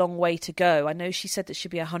a long way to go. I know she said that she'll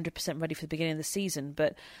be 100% ready for the beginning of the season,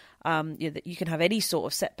 but that you can have any sort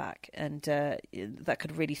of setback, and that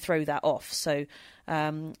could really throw that off. So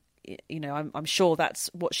I'm sure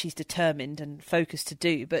that's what she's determined and focused to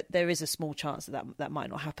do, but there is a small chance that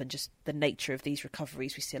might not happen. Just the nature of these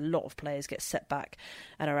recoveries, we see a lot of players get set back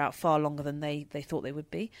and are out far longer than they thought they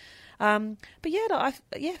would be. But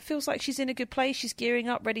it feels like she's in a good place. She's gearing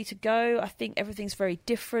up, ready to go. I think everything's very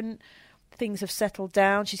different. Things have settled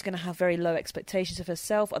down. She's going to have very low expectations of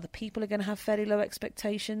herself. Other people are going to have fairly low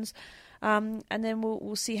expectations. And then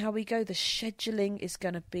we'll see how we go. The scheduling is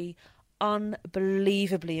going to be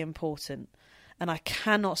unbelievably important, and I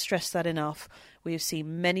cannot stress that enough. We have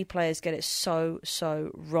seen many players get it so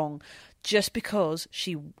wrong, just because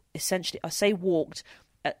she essentially, I say walked.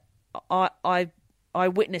 I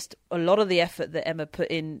witnessed a lot of the effort that Emma put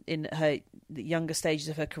in the younger stages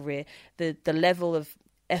of her career. The level of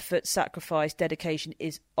effort, sacrifice, dedication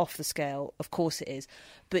is off the scale. Of course it is.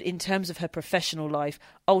 But in terms of her professional life,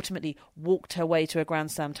 ultimately walked her way to a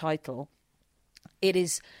Grand Slam title.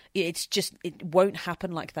 It won't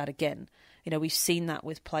happen like that again. We've seen that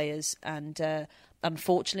with players, and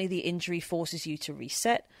unfortunately the injury forces you to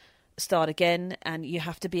reset, start again, and you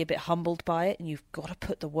have to be a bit humbled by it, and you've got to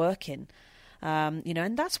put the work in.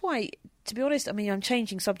 And that's why, to be honest, I'm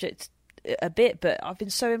changing subject a bit, but I've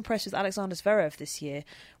been so impressed with Alexander Zverev this year,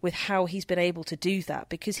 with how he's been able to do that,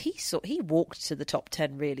 because he walked to the top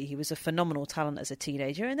 10, really. He was a phenomenal talent as a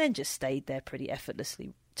teenager, and then just stayed there pretty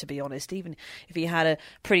effortlessly, to be honest. Even if he had a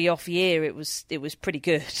pretty off year, it was pretty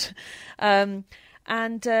good.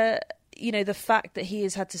 the fact that he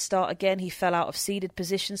has had to start again, he fell out of seeded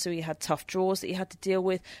position, so he had tough draws that he had to deal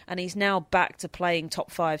with, and he's now back to playing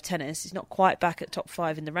top 5 tennis. He's not quite back at top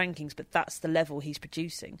 5 in the rankings, but that's the level he's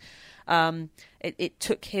producing. It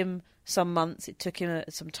took him some months, it took him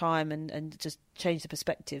some time and just changed the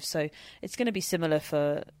perspective. So it's going to be similar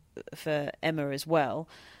for Emma as well.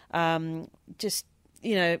 Fingers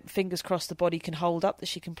crossed the body can hold up, that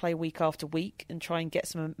she can play week after week and try and get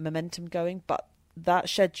some momentum going. But that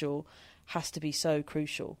schedule has to be so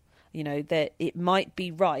crucial. That it might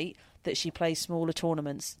be right that she plays smaller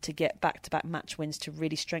tournaments to get back-to-back match wins to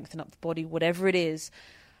really strengthen up the body, whatever it is.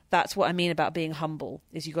 That's what I mean about being humble,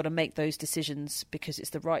 is you've got to make those decisions because it's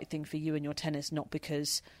the right thing for you and your tennis, not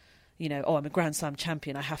because, I'm a Grand Slam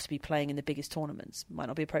champion, I have to be playing in the biggest tournaments. Might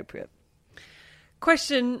not be appropriate.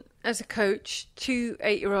 Question as a coach, 2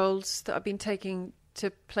 8-year-olds that I've been taking to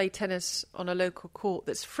play tennis on a local court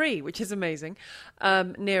that's free, which is amazing,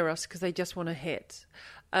 near us, because they just want to hit.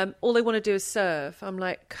 All they want to do is serve. I'm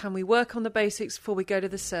like, can we work on the basics before we go to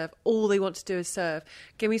the serve? All they want to do is serve.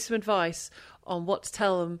 Give me some advice on what to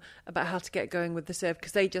tell them about how to get going with the serve,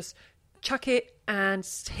 because they just chuck it and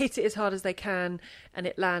hit it as hard as they can, and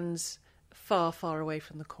it lands far, far away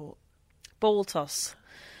from the court. Ball toss.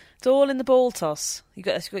 It's all in the ball toss.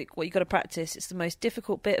 That's what you've got to practice. It's the most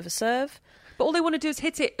difficult bit of a serve. But all they want to do is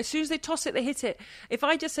hit it. As soon as they toss it, they hit it. If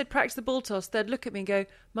I just said practice the ball toss, they'd look at me and go,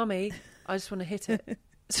 Mummy, I just want to hit it.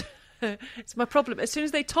 It's my problem. As soon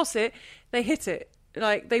as they toss it, they hit it.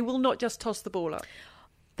 Like, they will not just toss the ball up.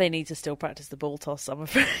 They need to still practice the ball toss, I'm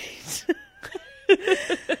afraid.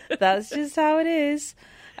 That's just how it is.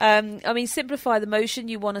 Simplify the motion.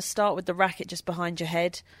 You want to start with the racket just behind your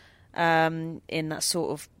head, in that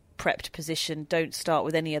sort of prepped position. Don't start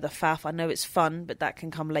with any other faff. I know it's fun, but that can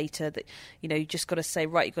come later. That you just got to say,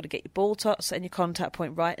 right, you've got to get your ball toss and your contact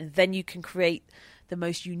point right, and then you can create the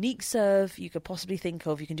most unique serve you could possibly think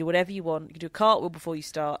of. You can do whatever you want. You can do a cartwheel before you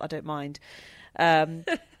start. I don't mind.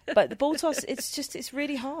 But the ball toss, it's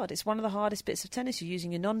really hard. It's one of the hardest bits of tennis. You're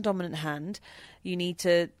using your non-dominant hand. You need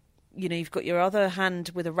to, you've got your other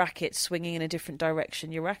hand with a racket swinging in a different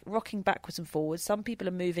direction. You're rocking backwards and forwards. Some people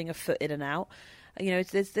are moving a foot in and out.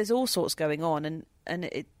 There's all sorts going on, and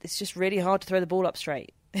it's just really hard to throw the ball up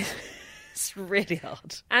straight. It's really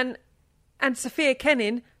hard. And Sophia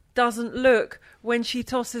Kenin doesn't look when she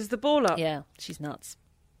tosses the ball up. Yeah, she's nuts.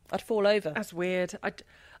 I'd fall over. That's weird.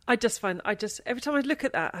 I just find every time I look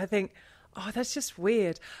at that, I think, oh, that's just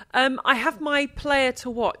weird. I have my player to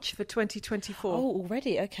watch for 2024. Oh,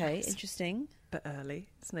 already? Okay, interesting. But early,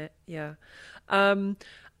 isn't it? Yeah.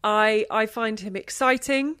 I find him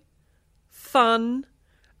exciting, fun.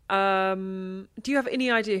 Do you have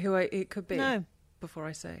any idea who it could be? No. Before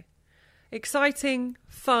I say, exciting,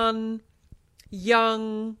 fun,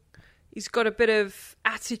 young. He's got a bit of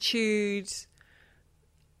attitude.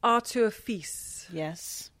 Arthur Fils.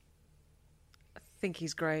 Yes. I think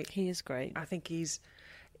he's great. He is great. I think he's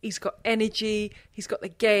got energy, he's got the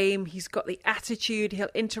game, he's got the attitude, he'll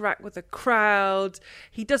interact with the crowd.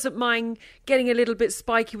 He doesn't mind getting a little bit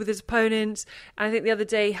spiky with his opponents. And I think the other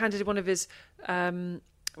day he handed one of his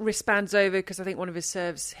wristbands over because I think one of his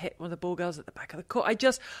serves hit one of the ball girls at the back of the court.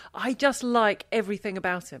 I just like everything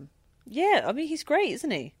about him. Yeah, he's great,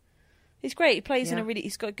 isn't he? He's great. He plays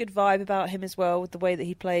he's got a good vibe about him as well with the way that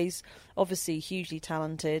he plays. Obviously, hugely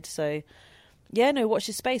talented. So, watch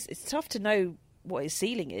his space. It's tough to know what his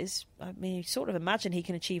ceiling is. You sort of imagine he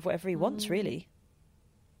can achieve whatever he wants, really.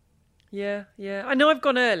 Yeah. I know I've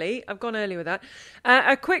gone early with that.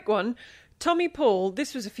 A quick one. Tommy Paul,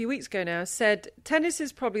 this was a few weeks ago now, said tennis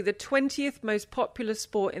is probably the 20th most popular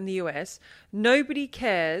sport in the US. Nobody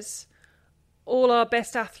cares. All our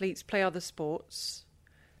best athletes play other sports.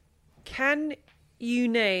 Can you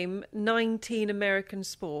name 19 American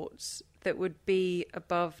sports that would be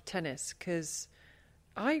above tennis? Because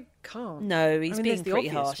I can't. No, he's being pretty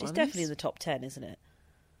harsh. Ones. He's definitely in the top 10, isn't it?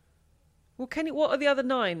 Well, what are the other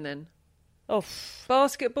 9 then? Oh,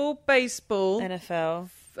 basketball, baseball, NFL,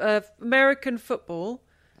 American football.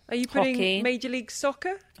 Are you putting hockey, Major League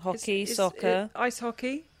Soccer? Hockey, soccer, ice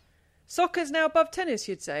hockey. Soccer's now above tennis,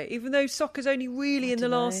 you'd say, even though soccer's only really in the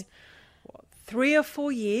last 3 or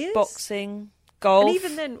 4 years. Boxing, golf, and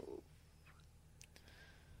even then,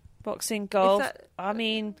 boxing, golf.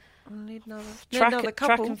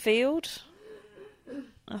 Track and field.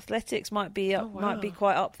 Athletics might be up, might be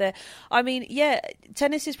quite up there.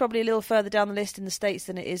 Tennis is probably a little further down the list in the States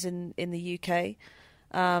than it is in the UK.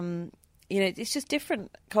 It's just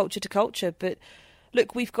different culture to culture. But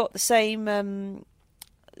look, we've got the same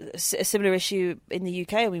a similar issue in the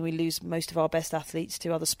UK. We lose most of our best athletes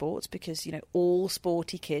to other sports because all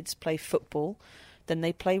sporty kids play football. then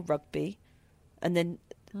they play rugby, and then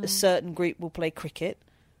a certain group will play cricket,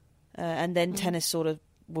 and then tennis sort of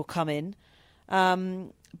will come in.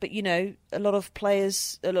 But, you know, a lot of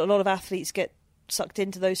athletes get sucked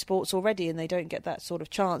into those sports already, and they don't get that sort of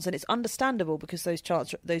chance. And it's understandable because those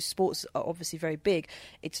sports are obviously very big.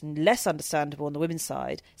 It's less understandable on the women's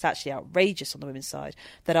side. It's actually outrageous on the women's side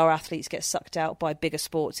that our athletes get sucked out by bigger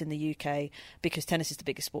sports in the UK, because tennis is the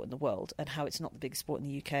biggest sport in the world, and how it's not the biggest sport in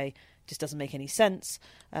the UK just doesn't make any sense.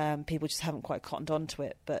 People just haven't quite cottoned on to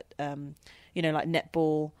it. But, you know, like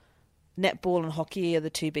netball and hockey are the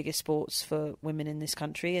two biggest sports for women in this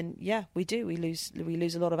country, and we lose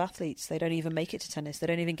a lot of athletes. They don't even make it to tennis. They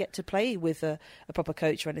don't even get to play with a proper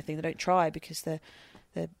coach or anything. They don't try because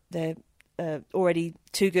they're already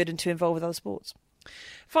too good and too involved with other sports.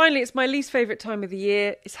 Finally, it's my least favourite time of the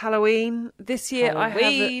year. It's Halloween. This year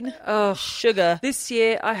Halloween. I have sugar. This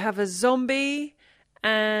year I have a zombie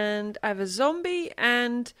and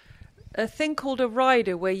a thing called a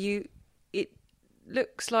rider, where it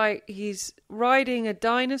looks like he's riding a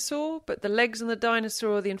dinosaur, but the legs on the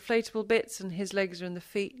dinosaur are the inflatable bits and his legs are in the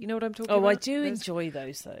feet. You know what I'm talking about? Oh, I do enjoy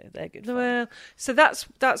those, though. They're good fun. Well, so that's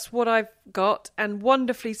what I've got. And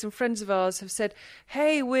wonderfully, some friends of ours have said,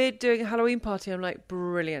 hey, we're doing a Halloween party. I'm like,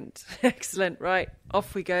 brilliant. Excellent. Right.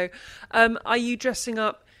 Off we go. Are you dressing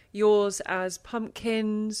up yours as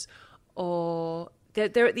pumpkins, or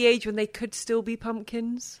they're at the age when they could still be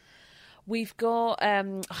pumpkins? We've got.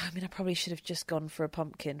 I probably should have just gone for a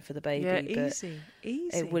pumpkin for the baby. Yeah, but easy.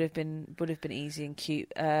 It would have been easy and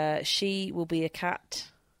cute. She will be a cat,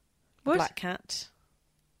 What? a black cat,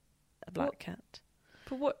 a black cat.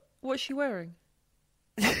 But what's she wearing?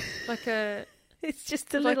 Like a. It's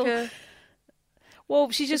just a like little.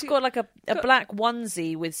 Well, she's just got like a black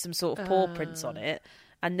onesie with some sort of paw prints on it,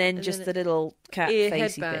 and then just the little cat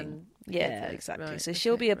facey thing. Yeah, headband. exactly. Right, so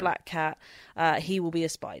she'll be a black cat. He will be a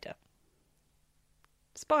spider.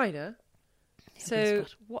 Spider? So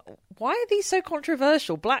why are these so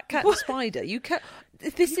controversial? Black cat and spider. You can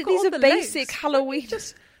These are the basic legs. Halloween.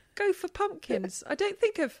 Just go for pumpkins. I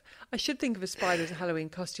should think of a spider as a Halloween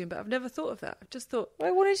costume, but I've never thought of that. I've just thought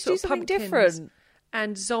I wanted to do sort of something pumpkins different.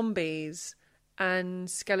 And zombies and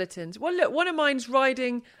skeletons. Well, look, one of mine's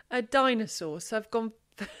riding a dinosaur, so I've gone.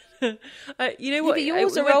 You know what? But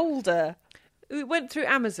yours are older. We went through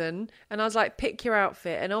Amazon and I was like, pick your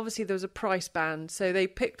outfit. And obviously there was a price band. So they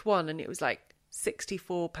picked one and it was like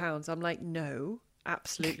 £64. I'm like, no,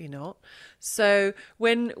 absolutely not. So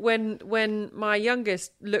when my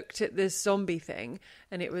youngest looked at this zombie thing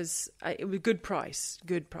and it was good price,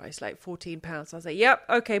 like £14. I was like, yep,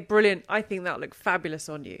 okay, brilliant. I think that'll look fabulous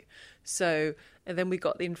on you. So, and then we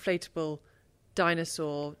got the inflatable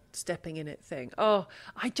dinosaur stepping in it thing. Oh,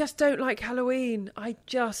 I just don't like Halloween. I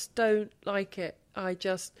just don't like it.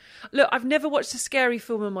 Look, I've never watched a scary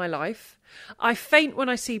film in my life. I faint when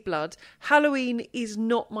I see blood. Halloween is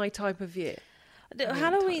not my type of year.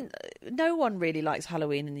 Halloween, no one really likes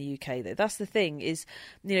Halloween in the UK, though. That's the thing is,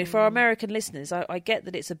 you know, for our American listeners, I get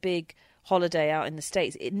that it's a big holiday out in the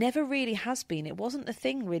States. It never really has been. It wasn't a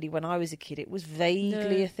thing really when I was a kid. It was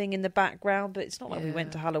vaguely a thing in the background, but it's not like we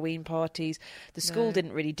went to Halloween parties. The school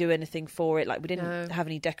didn't really do anything for it. Like we didn't have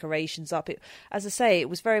any decorations up. As I say,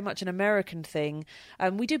 it was very much an American thing.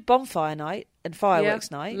 We do bonfire night and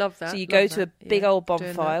fireworks night. Love that. So you go to a big old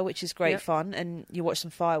bonfire, which is great fun, and you watch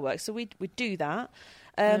some fireworks. So we do that.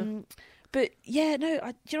 But do you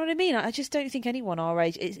know what I mean? I just don't think anyone our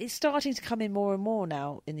age. It's starting to come in more and more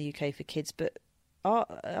now in the UK for kids, but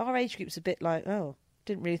our age group's a bit like,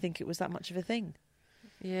 didn't really think it was that much of a thing.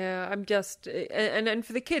 Yeah, I'm just and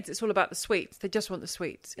for the kids, it's all about the sweets. They just want the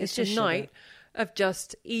sweets. It's just a night of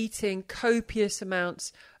just eating copious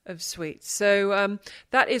amounts of sweets. So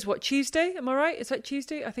that is what, Tuesday? Am I right? Is that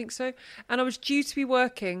Tuesday? I think so. And I was due to be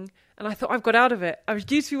working. And I thought, I've got out of it. I was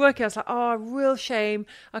due to be working. I was like, real shame.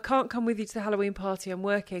 I can't come with you to the Halloween party. I'm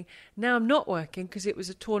working. Now I'm not working because it was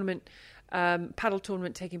a tournament, paddle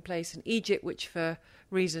tournament taking place in Egypt, which for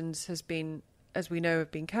reasons has been, as we know, have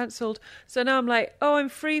been cancelled. So now I'm like, I'm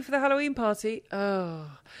free for the Halloween party.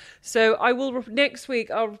 So I will, next week,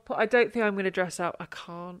 I don't think I'm going to dress up. I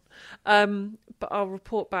can't. But I'll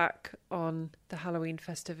report back on the Halloween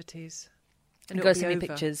festivities. And you guys send me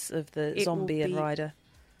pictures of the zombie and rider.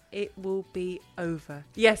 It will be over.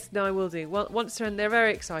 Yes, no, I will do. Well, once they're in, they're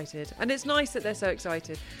very excited, and it's nice that they're so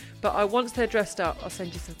excited. But once they're dressed up, I'll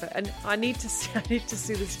send you some photos. And I need to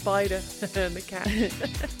see the spider and the cat.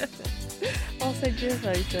 I'll send you a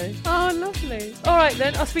photo. Oh, lovely. All right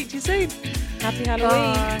then, I'll speak to you soon. Happy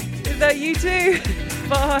Halloween. Bye. Is that you too?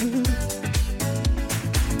 Bye.